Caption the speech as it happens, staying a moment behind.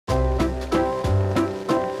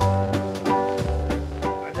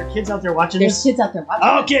kids out there watching There's this? kids out there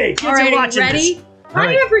watching. Okay, kids All right, are watching ready? this.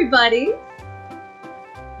 Hi, everybody.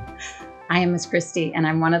 I am Ms. Kristy, and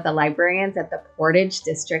I'm one of the librarians at the Portage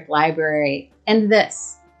District Library. And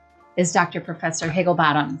this is Dr. Professor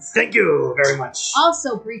Higglebottom. Thank you very much.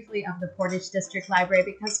 Also briefly of the Portage District Library,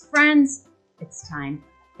 because friends, it's time.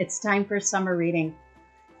 It's time for summer reading.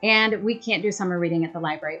 And we can't do summer reading at the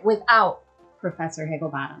library without Professor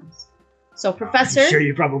Higglebottom. So Professor... I'm sure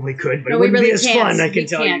you probably could, but no, it wouldn't really be as fun, I can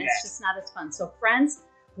tell you that. It's just not as fun. So friends,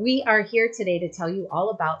 we are here today to tell you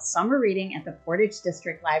all about summer reading at the Portage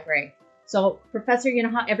District Library. So Professor, you know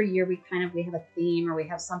how every year we have a theme or we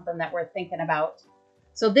have something that we're thinking about.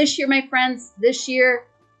 So this year, my friends, this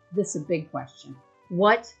is a big question.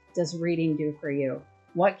 What does reading do for you?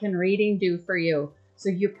 What can reading do for you? So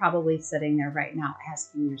you're probably sitting there right now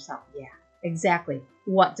asking yourself, yeah, exactly.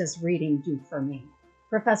 What does reading do for me?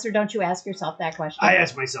 Professor, don't you ask yourself that question? I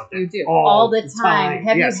ask myself that. You do. All the time.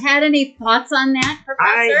 Have yes. you had any thoughts on that, Professor?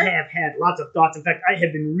 I have had lots of thoughts. In fact, I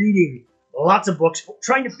have been reading lots of books,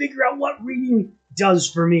 trying to figure out what reading does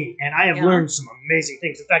for me. And I have learned some amazing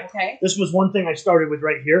things. In fact, this was one thing I started with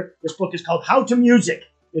right here. This book is called How to Music.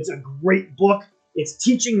 It's a great book. It's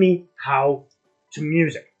teaching me how to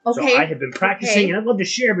music. Okay. So I have been practicing, and I'd love to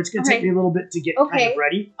share, but it's going to take me a little bit to get kind of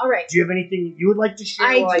ready. All right. Do you have anything you would like to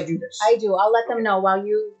share while I do this? I do. I'll let them know while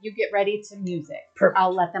you get ready to music. Perfect.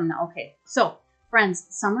 I'll let them know. Okay. So, friends,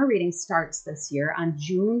 summer reading starts this year on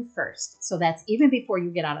June 1st. So that's even before you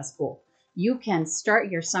get out of school. You can start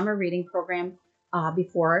your summer reading program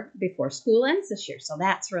before school ends this year. So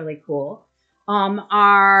that's really cool. You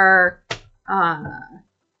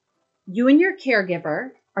and your caregiver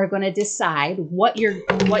are going to decide what your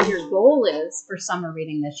goal is for summer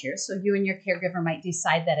reading this year. So you and your caregiver might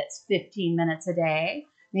decide that it's 15 minutes a day.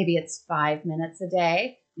 Maybe it's 5 minutes a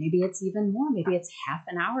day. Maybe it's even more. Maybe it's half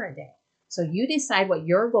an hour a day. So you decide what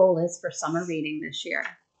your goal is for summer reading this year.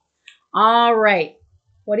 All right.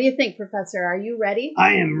 What do you think, Professor? Are you ready?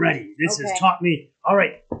 I am ready. This has taught me. All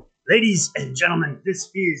right, ladies and gentlemen, this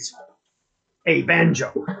is a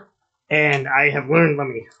banjo. And I have learned, let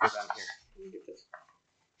me hold on here.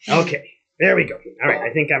 Okay, there we go. All right,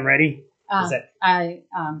 I think I'm ready. Is that? I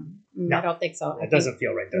don't think so. That doesn't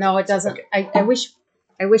feel right. No, it doesn't. Okay. I wish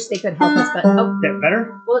they could help us, but that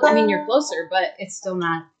better? Well, I mean, you're closer, but it's still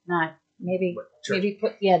not. Maybe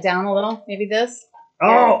put down a little. Maybe this.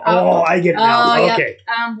 Oh, I get it now. Yeah. Okay.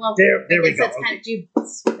 Well, there we go. That's kind of,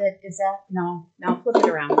 is that no? Flip it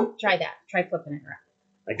around. Try that. Try flipping it around.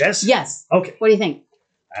 Like this? Yes. Okay. What do you think?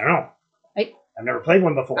 I don't know. I've never played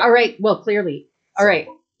one before. All right. Well, clearly. All right.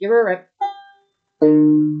 Give her a rip.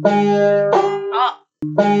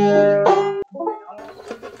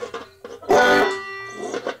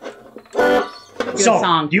 Good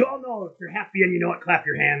song. Do you all know if you're happy and you know it, clap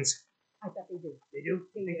your hands? I bet they do. They do?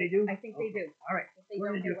 You think they do? I think they do. All right. We're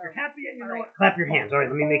going to do it. If you're happy and you know it, clap clap your hands. All right,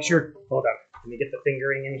 let me make sure. Hold on. Let me get the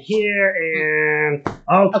fingering in here and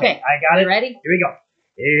okay, I got it. Ready? Here we go.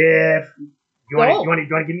 If you want to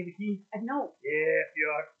give me the key? No. If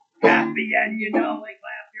you're happy and you know it,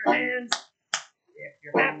 clap your hands. If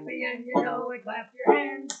you're happy and you know it, clap your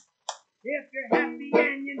hands. If you're happy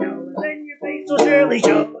and you know it, then your face will surely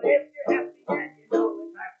show. If you're happy and you know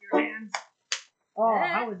it, clap your hands. Oh,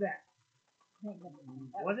 how was that?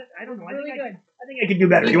 Was it? I don't know. Really good. I think I could do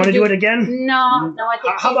better. You want to do it again? No, I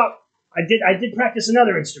think. How about I did practice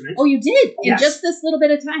another instrument. Oh, you did in just this little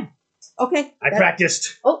bit of time. Okay. I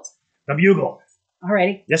practiced the bugle.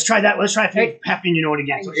 Alrighty. Let's try that. Let's try if you're happy and you know it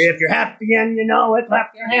again. So if you're happy and you know it,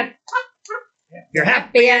 clap your hands. If you're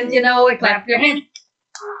happy and you know it, clap your hands.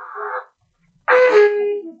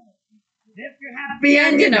 If you're happy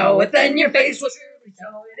and you know it, then your face will surely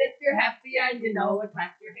show it. If you're happy and you know it,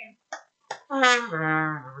 clap your hands. All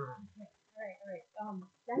right.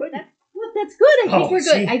 That's good. I think we're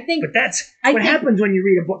good. See, I think. But that's what happens when you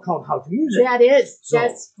read a book called How to Music.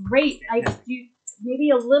 That's great. I do maybe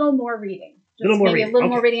a little more reading. A little more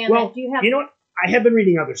reading. Well, you know what? I have been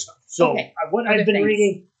reading other stuff. So what I've been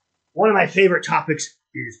reading, one of my favorite topics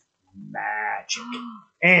is magic.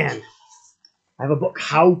 And I have a book,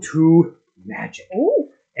 How to Magic. Ooh.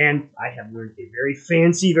 And I have learned a very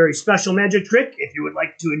fancy, very special magic trick. If you would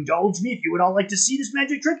like to indulge me, if you would all like to see this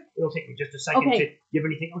magic trick, it'll take me just a second to give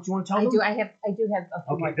anything else you want to tell them. I do have a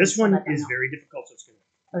few more. This one is very difficult, so it's going to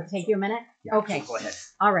it'll take you a minute? Yeah, okay. So go ahead.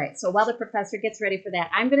 All right. So while the professor gets ready for that,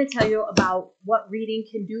 I'm going to tell you about what reading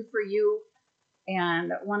can do for you.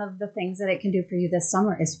 And one of the things that it can do for you this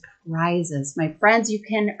summer is prizes. My friends, you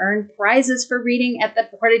can earn prizes for reading at the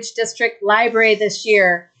Portage District Library this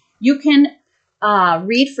year. You can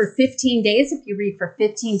read for 15 days. If you read for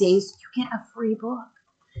 15 days, you get a free book.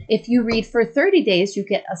 If you read for 30 days, you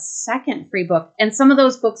get a second free book. And some of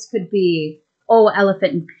those books could be,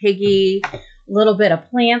 Elephant and Piggy, a little bit of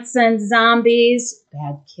Plants and Zombies,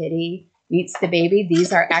 Bad Kitty Meets the Baby.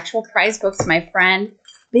 These are actual prize books, my friend.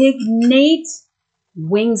 Big Nate,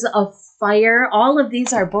 Wings of Fire. All of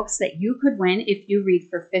these are books that you could win if you read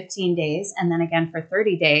for 15 days and then again for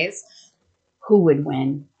 30 days. Who would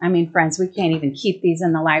win? I mean, friends, we can't even keep these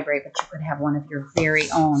in the library, but you could have one of your very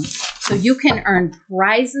own. So you can earn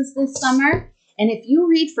prizes this summer. And if you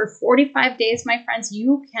read for 45 days, my friends,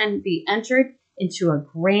 you can be entered into a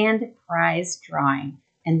grand prize drawing.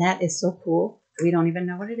 And that is so cool. We don't even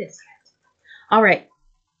know what it is yet. All right.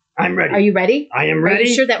 I'm ready. Are you ready? I am ready. Are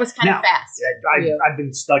you sure that was kind of fast? I've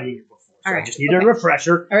been studying it before, so right. I just need a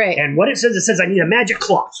refresher. All right. And what it says I need a magic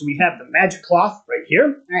cloth. So we have the magic cloth right here.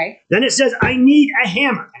 All right. Then it says I need a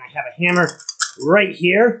hammer. And I have a hammer right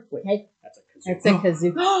here. Wait, okay. That's a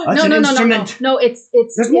kazoo. That's a kazoo. No, it's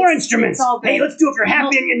There's more instruments. Hey, let's do it if you're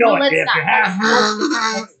happy and you know it. Let's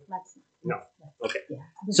not. No. Okay. Yeah,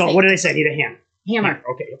 so what did I say? I need a hammer. Hammer.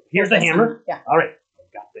 Okay. Here's the hammer. Yeah. All right.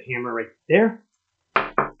 I've got the hammer right there.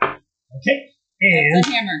 Okay. And that's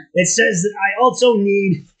a hammer. It says that I also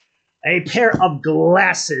need a pair of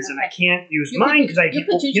glasses, and I can't use mine because I can't.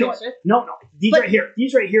 No. These right here.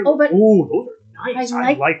 These right here. Oh, but those are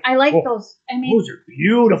nice. I like those. I mean, those are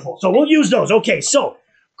beautiful. So we'll use those. Okay. So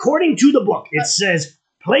according to the book, it says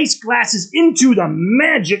place glasses into the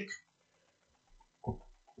magic.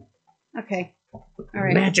 Okay. All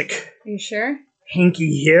right. Magic. Are you sure?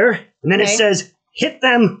 Hanky here, and then it says hit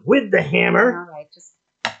them with the hammer. All right.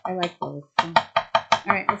 I like those. All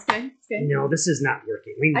right. That's good. That's good. No, this is not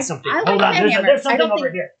working. We need something. Hold on. There's something over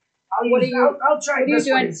here. I'll try this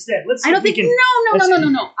one instead. Let's see I don't think. No.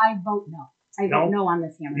 I vote no. I vote no on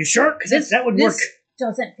this hammer. You sure? Because that would work.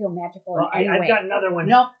 Doesn't feel magical Well, in any way. I've got another one.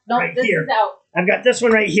 No, right this here. is out. I've got this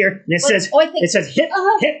one right here, and it says hit.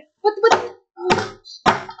 What?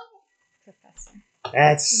 Professor.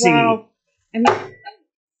 Let's see. Wow. I mean,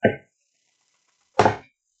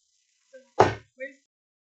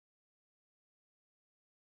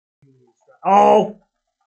 oh.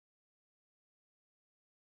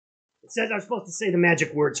 It says I'm supposed to say the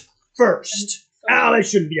magic words first. That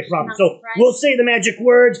shouldn't be a problem. So we'll say the magic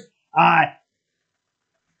words.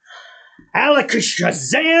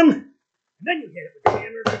 Alakashazam. And then you hit it with the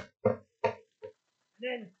hammer. And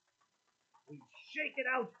then we shake it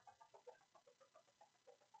out.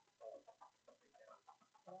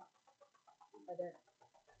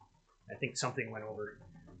 I think something went over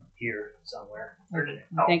here somewhere. Where did it?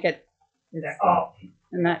 I think it's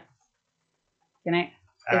and that. Can I?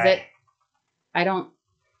 Is it? I don't.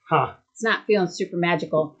 Huh. It's not feeling super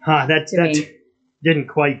magical. Huh. That didn't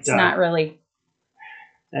quite. It's not really.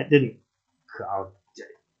 That didn't. Do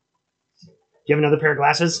you have another pair of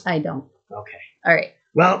glasses? I don't. Okay. All right.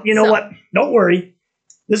 Well, you know what? Don't worry.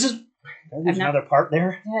 There's another part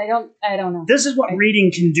there. I don't know. This is what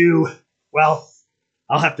reading can do. Well,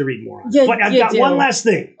 I'll have to read more. Yeah, but I've got one last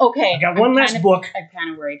thing. Okay. I've got one last book. I'm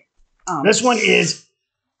kind of worried. This one is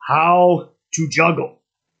How to Juggle.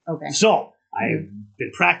 Okay. So I've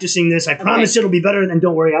been practicing this. I promise it'll be better. And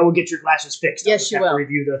don't worry, I will get your glasses fixed. Yes, you will. To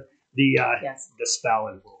review the spell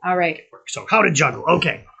and all right. So How to Juggle.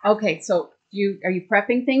 Okay. Okay. So are you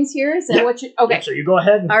prepping things here? Is that what you? Okay. Yep, so you go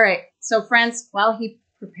ahead. All right. So friends, while he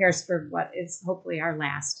prepares for what is hopefully our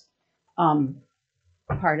last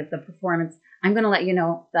part of the performance, I'm going to let you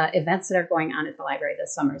know the events that are going on at the library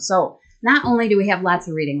this summer. So not only do we have lots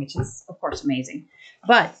of reading, which is of course amazing,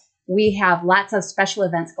 but we have lots of special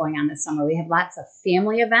events going on this summer. We have lots of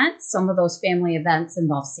family events. Some of those family events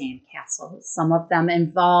involve sandcastles. Some of them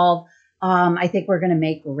involve, I think we're going to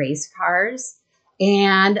make race cars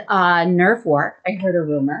and Nerf war. I heard a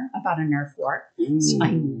rumor about a Nerf war. So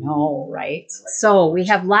I know, right? So we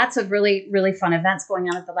have lots of really, really fun events going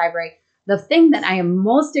on at the library. The thing that I am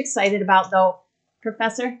most excited about, though,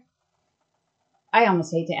 Professor, I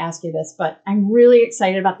almost hate to ask you this, but I'm really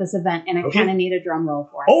excited about this event, and I kind of need a drum roll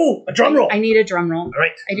for it. Oh, a drum roll! I need a drum roll. All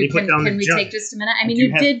right. I do. Can we take just a minute? I mean,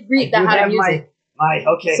 you did read the how to use it.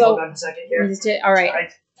 Okay, hold on a second here. All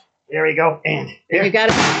right. There we go. And there. You got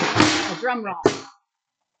a drum roll. There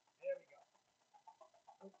we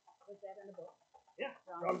go. Was that in the book? Yeah,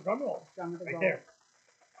 drum roll. Drum roll. Right there.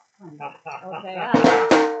 Okay.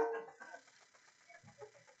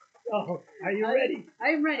 Oh, are you ready?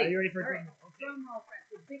 I'm ready. Are you ready for drum roll? Drum roll, friends.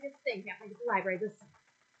 The biggest thing happening at the library this summer.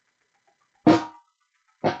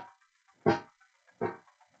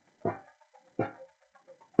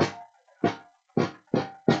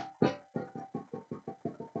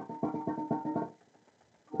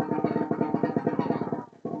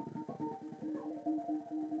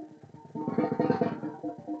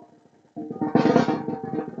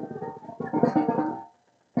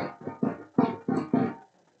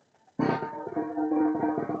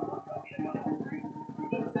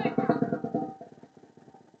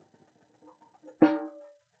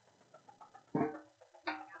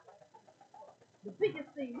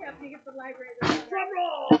 thing happening at the library this summer. Drum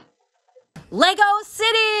roll! Lego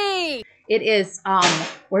City! It is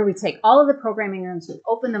where we take all of the programming rooms, we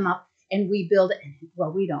open them up, and we build it.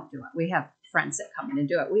 Well, we don't do it. We have friends that come in and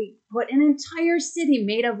do it. We put an entire city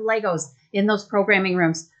made of Legos in those programming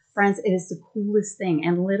rooms. Friends, it is the coolest thing,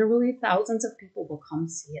 and literally thousands of people will come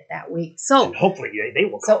see it that week. So and hopefully they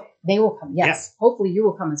will come. So they will come, yes. Yeah. Hopefully you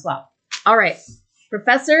will come as well. All right,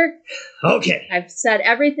 Professor. Okay. I've said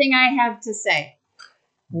everything I have to say.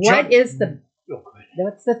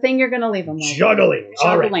 What's the thing you're going to leave them with? Juggling.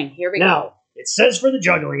 Juggling. All right. Here we go. Now, it says for the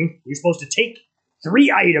juggling, you're supposed to take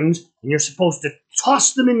 3 items, and you're supposed to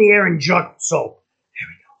toss them in the air and juggle. So, here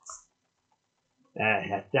we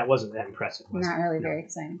go. That wasn't that impressive, was Not it? really very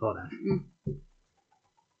exciting. Hold on.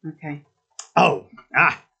 Okay. Oh,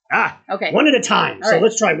 Okay. One at a time. All so right.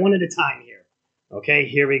 let's try one at a time here. Okay,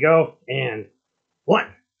 here we go. And 1,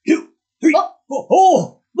 2, 3.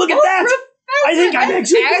 Oh, look at that! Professor, I think I'm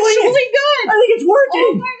actually doing it. good. I think it's working.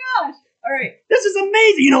 Oh my gosh! All right. This is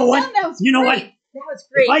amazing. You know what? That was You know great. what? That was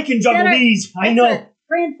great. If I can juggle these, I know. That's our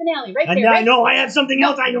grand finale right there. I know. I have something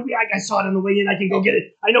else. I know. I saw it on the way in. I can go get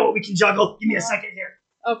it. I know what we can juggle. Give me a second here.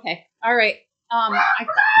 Okay. All right.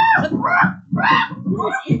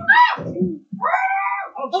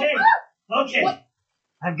 Okay. What?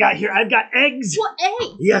 I've got eggs. What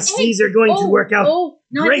eggs? Yes, Eggs. these are going to work out. Oh,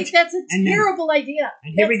 no, great. I think that's a terrible idea.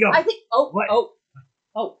 And here we go. I think. What?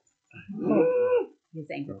 He's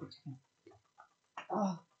angry.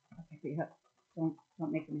 Oh, okay.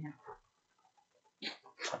 Don't make him happy.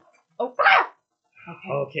 Oh.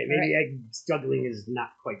 Okay, maybe egg juggling is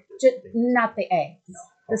not quite this. Not the eggs.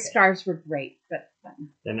 The stars were great, but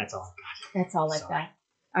then that's all I've got. That's all I've got.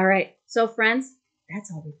 All right. So, friends,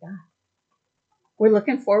 that's all we've got. We're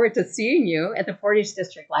looking forward to seeing you at the Portage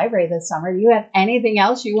District Library this summer. Do you have anything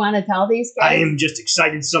else you want to tell these guys? I am just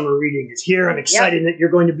excited summer reading is here. I'm excited that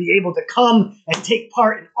you're going to be able to come and take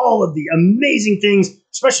part in all of the amazing things,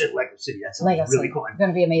 especially at Lego City. That sounds really cool. It's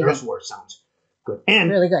going to be amazing. Earthworth sounds good.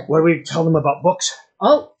 And really good. What do we tell them about books?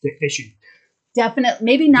 Oh, they should definitely.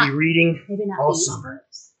 Maybe not be reading all these summer.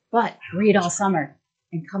 Books, but read all summer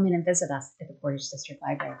and come in and visit us at the Portage District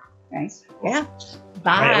Library. Right? Yeah.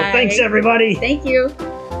 Bye. All right, well, thanks, everybody. Thank you.